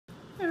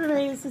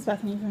this is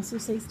Bethany from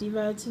Sweepstakes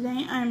Diva.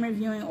 Today I'm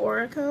reviewing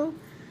Orico,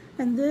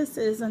 and this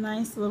is a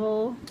nice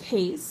little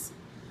case.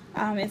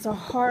 It's a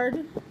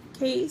hard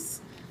case,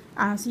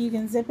 so you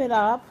can zip it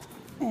up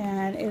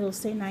and it'll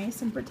stay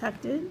nice and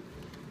protected.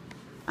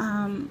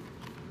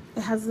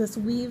 It has this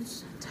weaved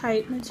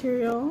type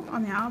material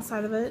on the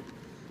outside of it,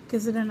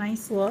 gives it a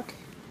nice look.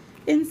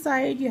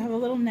 Inside you have a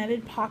little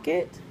netted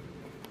pocket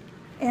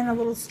and a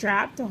little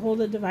strap to hold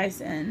the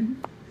device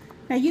in.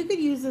 Now you could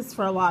use this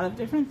for a lot of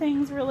different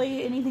things,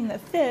 really, anything that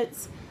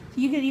fits.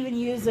 You could even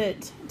use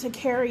it to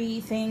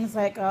carry things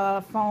like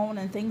a phone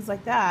and things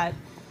like that.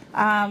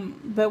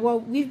 But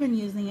what we've been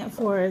using it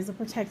for is a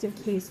protective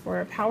case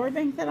for a power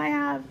bank that I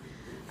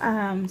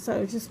have.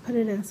 So just put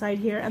it inside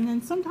here, and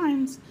then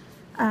sometimes,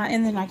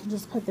 and then I can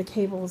just put the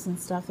cables and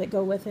stuff that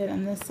go with it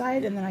on this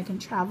side, and then I can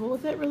travel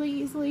with it really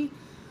easily.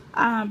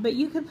 But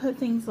you could put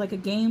things like a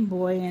Game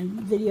Boy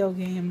and video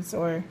games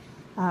or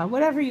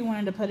whatever you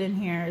wanted to put in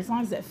here. As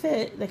long as it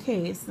fit the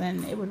case,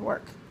 then it would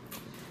work.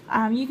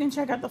 You can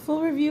check out the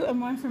full review and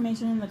more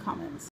information in the comments.